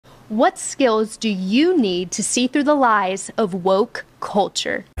What skills do you need to see through the lies of woke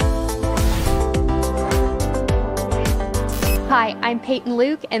culture? Hi, I'm Peyton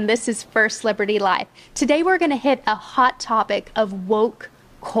Luke, and this is First Liberty Live. Today we're going to hit a hot topic of woke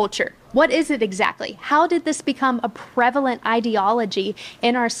culture. What is it exactly? How did this become a prevalent ideology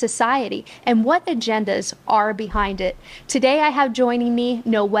in our society? And what agendas are behind it? Today I have joining me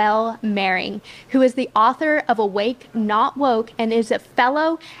Noelle Mering, who is the author of Awake Not Woke and is a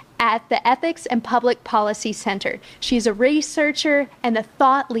fellow at the Ethics and Public Policy Center. She's a researcher and a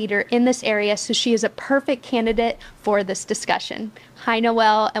thought leader in this area, so she is a perfect candidate for this discussion. Hi,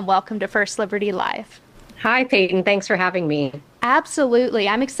 Noelle, and welcome to First Liberty Live. Hi, Peyton. Thanks for having me. Absolutely.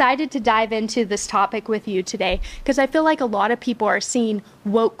 I'm excited to dive into this topic with you today because I feel like a lot of people are seeing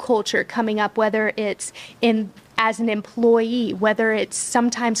woke culture coming up, whether it's as an employee, whether it's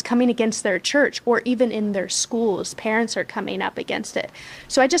sometimes coming against their church or even in their schools. Parents are coming up against it.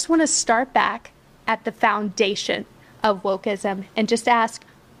 So I just want to start back at the foundation of wokeism and just ask,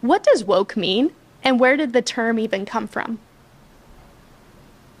 what does woke mean and where did the term even come from?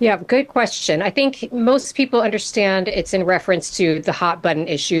 Yeah, good question. I think most people understand it's in reference to the hot button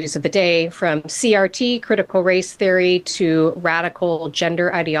issues of the day, from CRT, critical race theory, to radical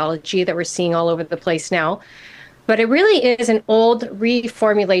gender ideology that we're seeing all over the place now. But it really is an old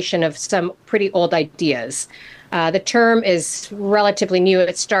reformulation of some pretty old ideas. The term is relatively new.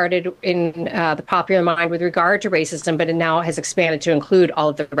 It started in the popular mind with regard to racism, but it now has expanded to include all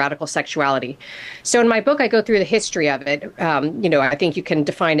of the radical sexuality. So in my book, I go through the history of it. I think you can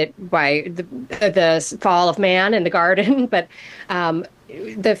define it by the fall of man in the garden, but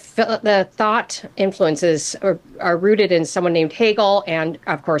the thought influences are rooted in someone named Hegel and,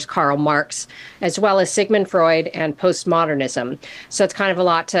 of course, Karl Marx, as well as Sigmund Freud and postmodernism. So it's kind of a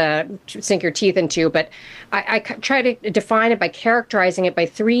lot to sink your teeth into, but I try to define it by characterizing it by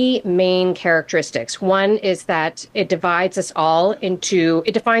three main characteristics. One is that it defines us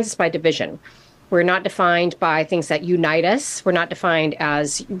by division. We're not defined by things that unite us. We're not defined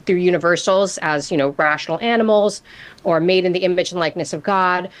as through universals, as, rational animals or made in the image and likeness of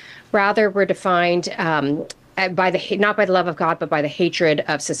God. Rather, we're defined not by the love of God, but by the hatred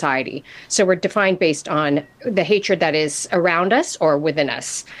of society. So we're defined based on the hatred that is around us or within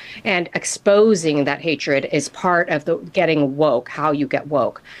us. And exposing that hatred is part of the getting woke, how you get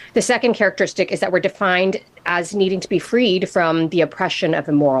woke. The second characteristic is that we're defined as needing to be freed from the oppression of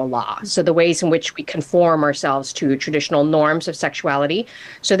immoral law. So the ways in which we conform ourselves to traditional norms of sexuality.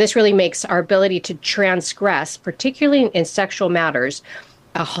 So this really makes our ability to transgress, particularly in sexual matters,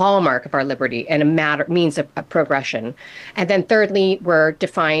 a hallmark of our liberty and a means of progression. And then thirdly, we're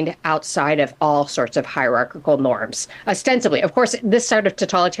defined outside of all sorts of hierarchical norms. Ostensibly, of course, this sort of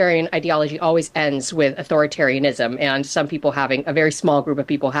totalitarian ideology always ends with authoritarianism and some people having, a very small group of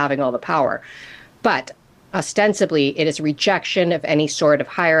people having all the power. But ostensibly, it is rejection of any sort of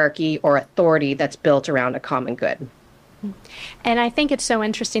hierarchy or authority that's built around a common good. And I think it's so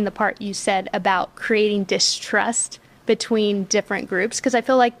interesting the part you said about creating distrust between different groups, because I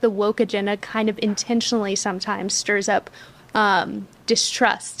feel like the woke agenda kind of intentionally sometimes stirs up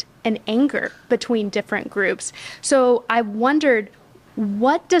distrust and anger between different groups. So I wondered,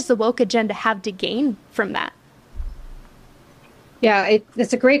 what does the woke agenda have to gain from that? Yeah,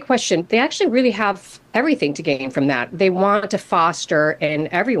 it's a great question. They actually really have everything to gain from that. They want to foster in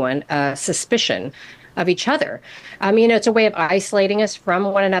everyone a suspicion of each other. It's a way of isolating us from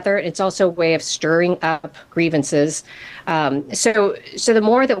one another. It's also a way of stirring up grievances. So the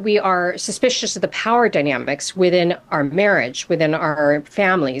more that we are suspicious of the power dynamics within our marriage, within our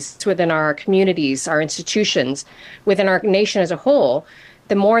families, within our communities, our institutions, within our nation as a whole,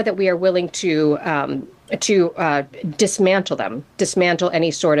 the more that we are willing to dismantle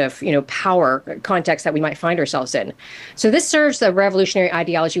any sort of, power context that we might find ourselves in. So this serves the revolutionary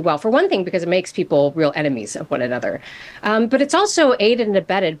ideology well, for one thing, because it makes people real enemies of one another. But it's also aided and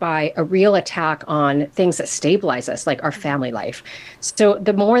abetted by a real attack on things that stabilize us, like our family life. So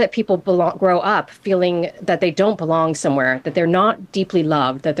the more that people grow up feeling that they don't belong somewhere, that they're not deeply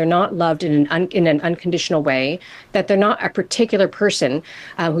loved, that they're not loved in an unconditional way, that they're not a particular person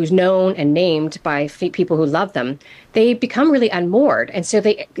who's known and named by people who love them, they become really unmoored. And so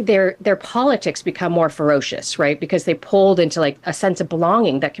their politics become more ferocious, right? Because they pulled into like a sense of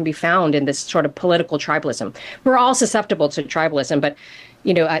belonging that can be found in this sort of political tribalism. We're all susceptible to tribalism, but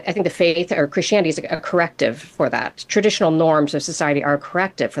I think the faith or Christianity is a corrective for that. Traditional norms of society are a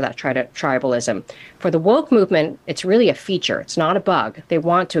corrective for that tribalism. For the woke movement, it's really a feature. It's not a bug. They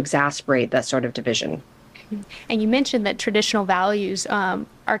want to exacerbate that sort of division. And you mentioned that traditional values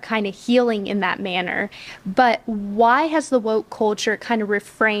are kind of healing in that manner. But why has the woke culture kind of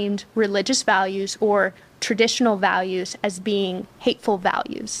reframed religious values or traditional values as being hateful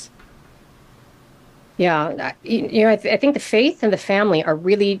values? Yeah, I think the faith and the family are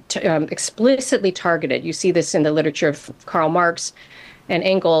really explicitly targeted. You see this in the literature of Karl Marx and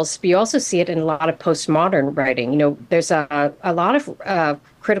Engels, but you also see it in a lot of postmodern writing. There's a lot of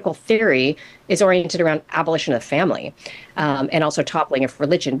critical theory is oriented around abolition of the family, and also toppling of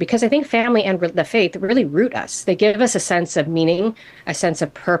religion, because I think family and the faith really root us. They give us a sense of meaning, a sense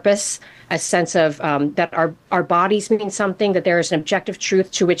of purpose, a sense of that our bodies mean something, that there is an objective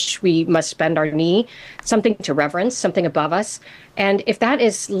truth to which we must bend our knee, something to reverence, something above us. And if that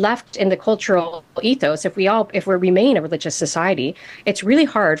is left in the cultural ethos, if we remain a religious society, it's really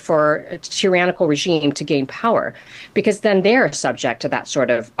hard for a tyrannical regime to gain power, because then they're subject to that sort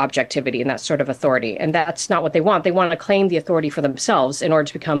of objectivity and that sort of authority. And that's not what they want. They want to claim the authority for themselves in order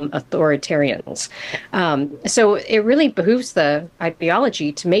to become authoritarians. So it really behooves the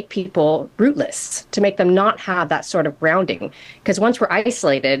ideology to make people rootless, to make them not have that sort of grounding. Because once we're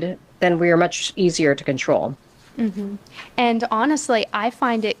isolated, then we are much easier to control. Mm-hmm. And honestly, I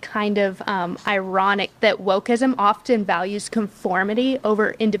find it kind of ironic that wokeism often values conformity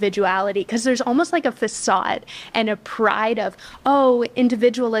over individuality, because there's almost like a facade and a pride of, oh,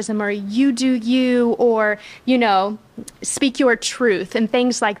 individualism, or you do you, or, speak your truth and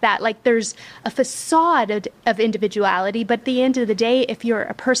things like that. Like there's a facade of individuality, but at the end of the day, if you're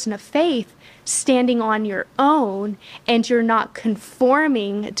a person of faith, standing on your own and you're not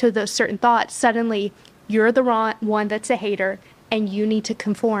conforming to those certain thoughts, suddenly you're the wrong one that's a hater and you need to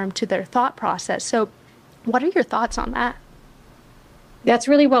conform to their thought process. So what are your thoughts on that? That's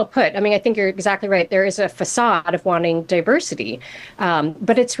really well put. I mean, I think you're exactly right. There is a facade of wanting diversity,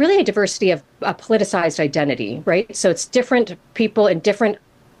 but it's really a diversity of a politicized identity, right? So it's different people in different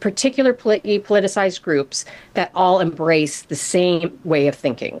particular politicized groups that all embrace the same way of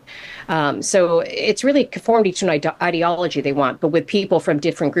thinking. So it's really conformity to an ideology they want, but with people from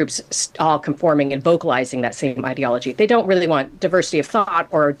different groups all conforming and vocalizing that same ideology. They don't really want diversity of thought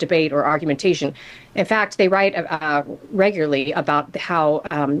or debate or argumentation. In fact, they write regularly about how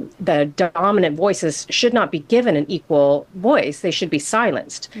the dominant voices should not be given an equal voice. They should be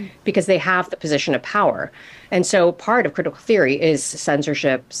silenced because they have the position of power. And so part of critical theory is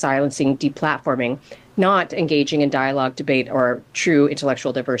censorship, silencing, deplatforming, not engaging in dialogue, debate, or true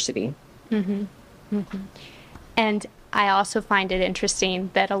intellectual diversity. Mm-hmm. Mm-hmm. And I also find it interesting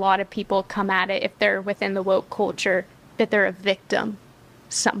that a lot of people come at it, if they're within the woke culture, that they're a victim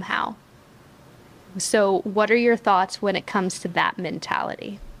somehow. So what are your thoughts when it comes to that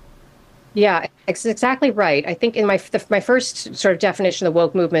mentality? Yeah, exactly right. I think in my first sort of definition of the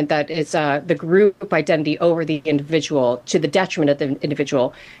woke movement, that is the group identity over the individual to the detriment of the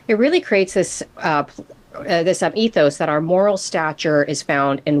individual. It really creates this ethos that our moral stature is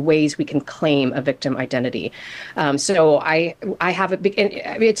found in ways we can claim a victim identity. So I have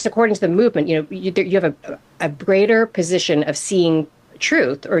it's according to the movement. You have a greater position of seeing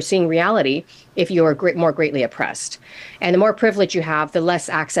truth or seeing reality if you are more greatly oppressed. And the more privilege you have, the less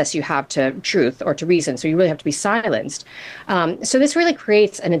access you have to truth or to reason. So you really have to be silenced. So this really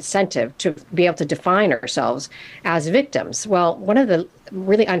creates an incentive to be able to define ourselves as victims. Well, one of the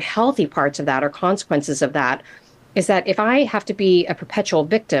really unhealthy parts of that, or consequences of that, is that if I have to be a perpetual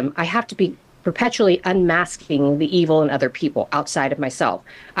victim, I have to be perpetually unmasking the evil in other people outside of myself.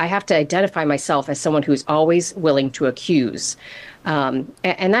 I have to identify myself as someone who's always willing to accuse. And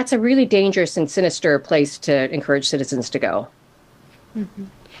that's a really dangerous and sinister place to encourage citizens to go. Mm-hmm.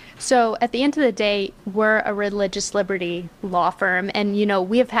 So at the end of the day, we're a religious liberty law firm. And,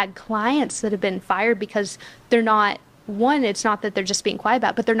 we have had clients that have been fired because they're not, one, it's not that they're just being quiet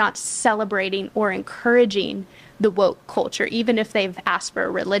about, but they're not celebrating or encouraging the woke culture, even if they've asked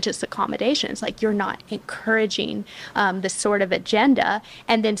for religious accommodations. Like, you're not encouraging this sort of agenda,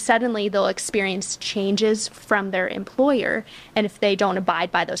 and then suddenly they'll experience changes from their employer, and if they don't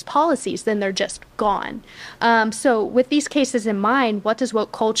abide by those policies, then they're just gone. So with these cases in mind, what does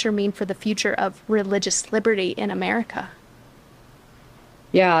woke culture mean for the future of religious liberty in America?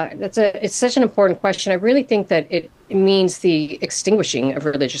 Yeah, it's such an important question. I really think that it means the extinguishing of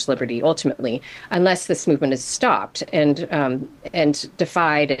religious liberty ultimately, unless this movement is stopped and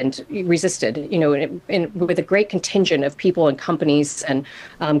defied and resisted. With a great contingent of people and companies and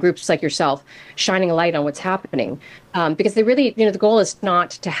groups like yourself shining a light on what's happening, because they really, the goal is not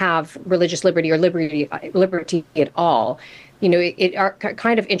to have religious liberty or liberty at all.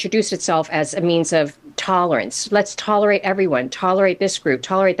 kind of introduced itself as a means of tolerance. Let's tolerate everyone, tolerate this group,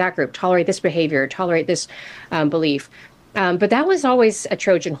 tolerate that group, tolerate this behavior, tolerate this belief. But that was always a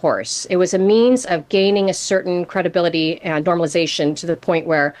Trojan horse. It was a means of gaining a certain credibility and normalization to the point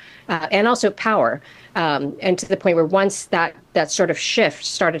where, and also power, and to the point where once that sort of shift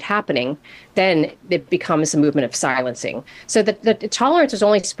started happening, then it becomes a movement of silencing. So the tolerance is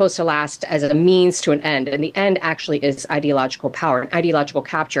only supposed to last as a means to an end, and the end actually is ideological power and ideological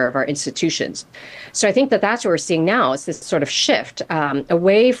capture of our institutions. So I think that's what we're seeing now is this sort of shift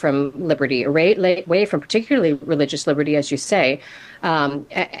away from liberty, away from particularly religious liberty, as you say.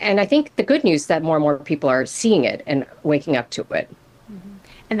 And I think the good news that more and more people are seeing it and waking up to it.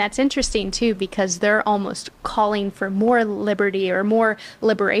 And that's interesting too, because they're almost calling for more liberty or more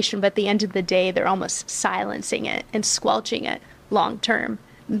liberation, but at the end of the day, they're almost silencing it and squelching it long term.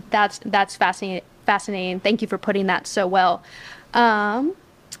 That's fascinating. Thank you for putting that so well.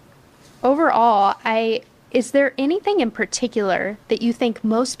 Overall, is there anything in particular that you think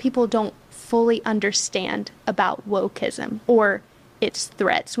most people don't fully understand about wokeism or its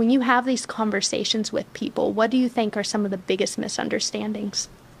threats? When you have these conversations with people, what do you think are some of the biggest misunderstandings?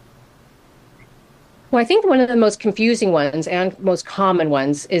 Well, I think one of the most confusing ones and most common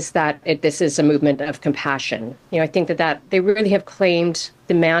ones is that this is a movement of compassion. I think that they really have claimed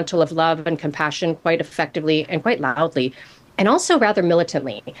the mantle of love and compassion quite effectively and quite loudly, and also rather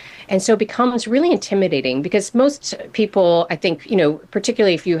militantly. And so it becomes really intimidating because most people, I think,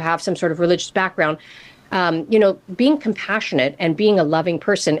 particularly if you have some sort of religious background, being compassionate and being a loving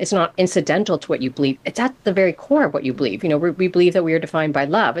person is not incidental to what you believe. It's at the very core of what you believe. We believe that we are defined by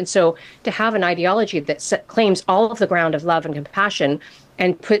love. And so to have an ideology that claims all of the ground of love and compassion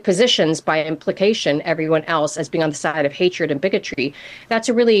and positions by implication everyone else as being on the side of hatred and bigotry, that's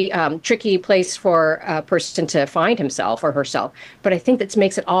a really tricky place for a person to find himself or herself. But I think that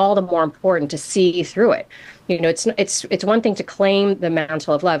makes it all the more important to see through it. It's one thing to claim the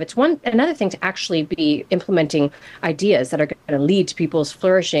mantle of love. It's another thing to actually be implementing ideas that are going to lead to people's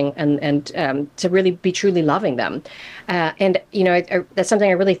flourishing and to really be truly loving them. That's something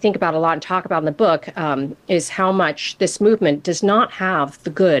I really think about a lot and talk about in the book, is how much this movement does not have the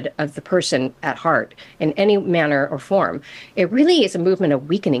good of the person at heart in any manner or form. It really is a movement of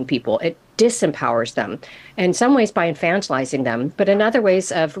weakening people. It disempowers them, in some ways by infantilizing them, but in other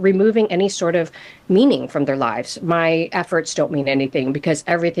ways of removing any sort of meaning from their lives. My efforts don't mean anything because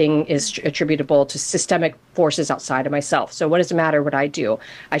everything is attributable to systemic forces outside of myself. So what does it matter what I do?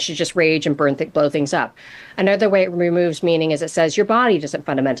 I should just rage and blow things up. Another way it removes meaning is it says your body doesn't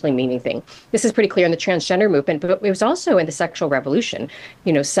fundamentally mean anything. This is pretty clear in the transgender movement, but it was also in the sexual revolution.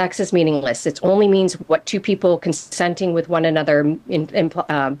 Sex is meaningless. It only means what two people consenting with one another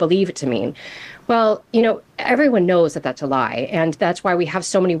believe it to mean. Well, everyone knows that that's a lie. And that's why we have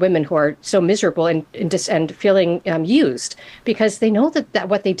so many women who are so miserable and feeling used, because they know that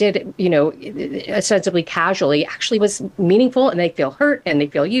what they did, ostensibly casually actually was meaningful, and they feel hurt and they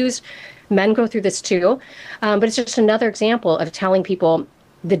feel used. Men go through this too. But it's just another example of telling people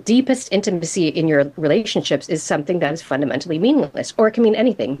the deepest intimacy in your relationships is something that is fundamentally meaningless, or it can mean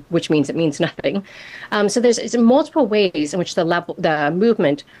anything, which means it means nothing. So there's multiple ways in which the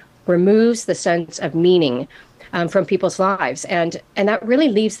movement removes the sense of meaning from people's lives. And that really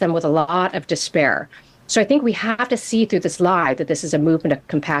leaves them with a lot of despair. So I think we have to see through this lie that this is a movement of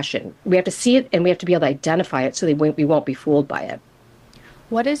compassion. We have to see it, and we have to be able to identify it so that we won't be fooled by it.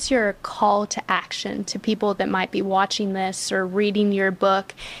 What is your call to action to people that might be watching this or reading your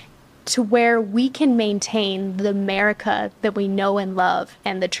book, to where we can maintain the America that we know and love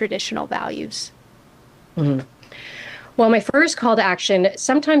and the traditional values? Mm-hmm. Well, my first call to action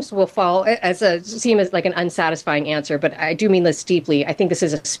sometimes will seem as like an unsatisfying answer, but I do mean this deeply. I think this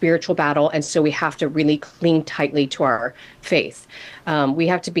is a spiritual battle, and so we have to really cling tightly to our faith. We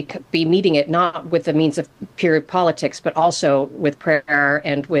have to be meeting it not with the means of pure politics, but also with prayer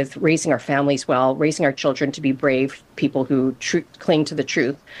and with raising our families well, raising our children to be brave people who cling to the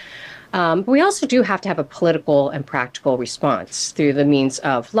truth. But we also do have to have a political and practical response through the means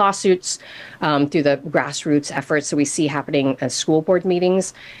of lawsuits, through the grassroots efforts that we see happening at school board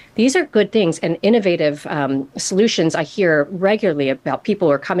meetings. These are good things and innovative solutions. I hear regularly about people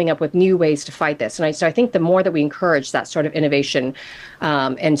who are coming up with new ways to fight this. So I think the more that we encourage that sort of innovation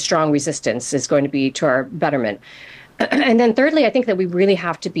and strong resistance is going to be to our betterment. And then thirdly, I think that we really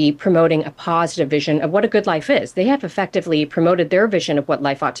have to be promoting a positive vision of what a good life is. They have effectively promoted their vision of what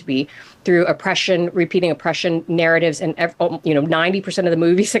life ought to be through oppression, repeating oppression narratives. And 90% of the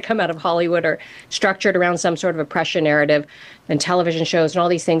movies that come out of Hollywood are structured around some sort of oppression narrative, and television shows and all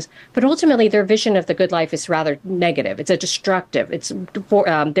these things. But ultimately, their vision of the good life is rather negative. It's a destructive.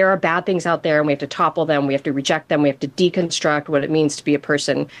 There are bad things out there, and we have to topple them. We have to reject them. We have to deconstruct what it means to be a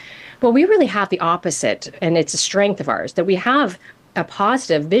person. Well, we really have the opposite, and it's a strength of ours, that we have a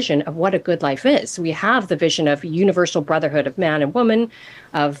positive vision of what a good life is. We have the vision of universal brotherhood of man and woman,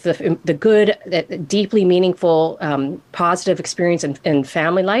 of the good, deeply meaningful, positive experience in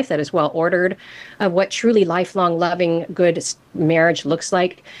family life that is well ordered, of what truly lifelong, loving, good marriage looks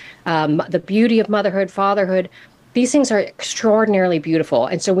like, the beauty of motherhood, fatherhood. These things are extraordinarily beautiful.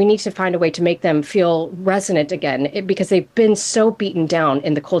 And so we need to find a way to make them feel resonant again because they've been so beaten down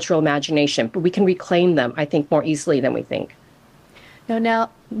in the cultural imagination. But we can reclaim them, I think, more easily than we think.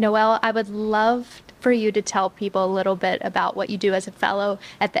 Noelle, I would love for you to tell people a little bit about what you do as a fellow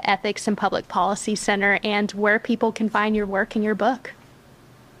at the Ethics and Public Policy Center and where people can find your work and your book.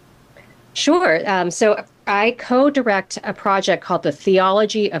 Sure. So I co-direct a project called the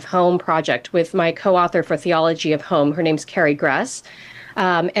Theology of Home Project with my co-author for Theology of Home. Her name's Carrie Gress.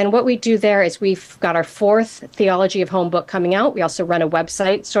 And what we do there is we've got our 4th Theology of Home book coming out. We also run a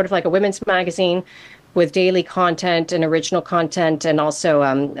website, sort of like a women's magazine, with daily content and original content, and also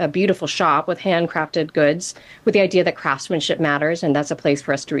a beautiful shop with handcrafted goods, with the idea that craftsmanship matters, and that's a place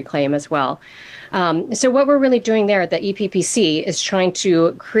for us to reclaim as well. So what we're really doing there at the EPPC is trying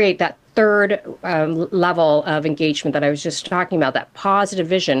to create that third level of engagement that I was just talking about, that positive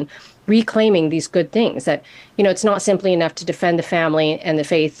vision, reclaiming these good things. That, it's not simply enough to defend the family and the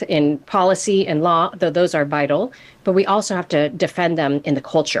faith in policy and law, though those are vital, but we also have to defend them in the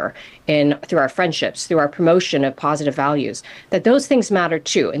culture, through our friendships, through our promotion of positive values, that those things matter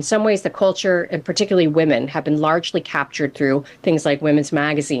too. In some ways, the culture, and particularly women, have been largely captured through things like women's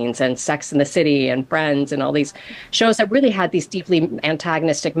magazines and Sex and the City and Friends and all these shows that really had these deeply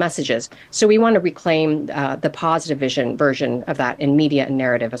antagonistic messages. So we want to reclaim the positive version of that in media and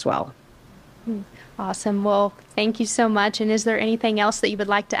narrative as well. Awesome. Well, thank you so much. And is there anything else that you would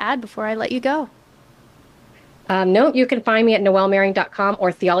like to add before I let you go? No, you can find me at noellemehring.com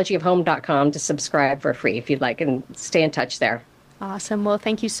or theologyofhome.com to subscribe for free if you'd like, and stay in touch there. Awesome. Well,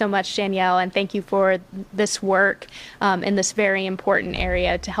 thank you so much, Danielle, and thank you for this work in this very important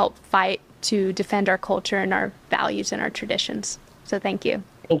area to help fight to defend our culture and our values and our traditions. So thank you.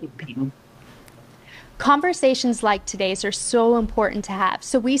 Thank you, Peyton. Conversations like today's are so important to have,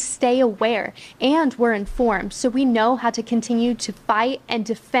 so we stay aware and we're informed, so we know how to continue to fight and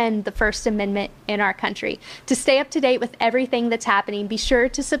defend the First Amendment in our country. To stay up to date with everything that's happening, be sure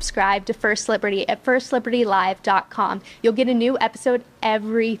to subscribe to First Liberty at firstlibertylive.com. You'll get a new episode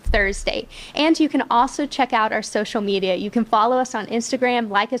every Thursday. And you can also check out our social media. You can follow us on Instagram,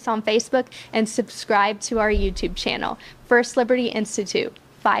 like us on Facebook, and subscribe to our YouTube channel, First Liberty Institute,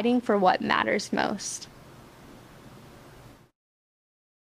 fighting for what matters most.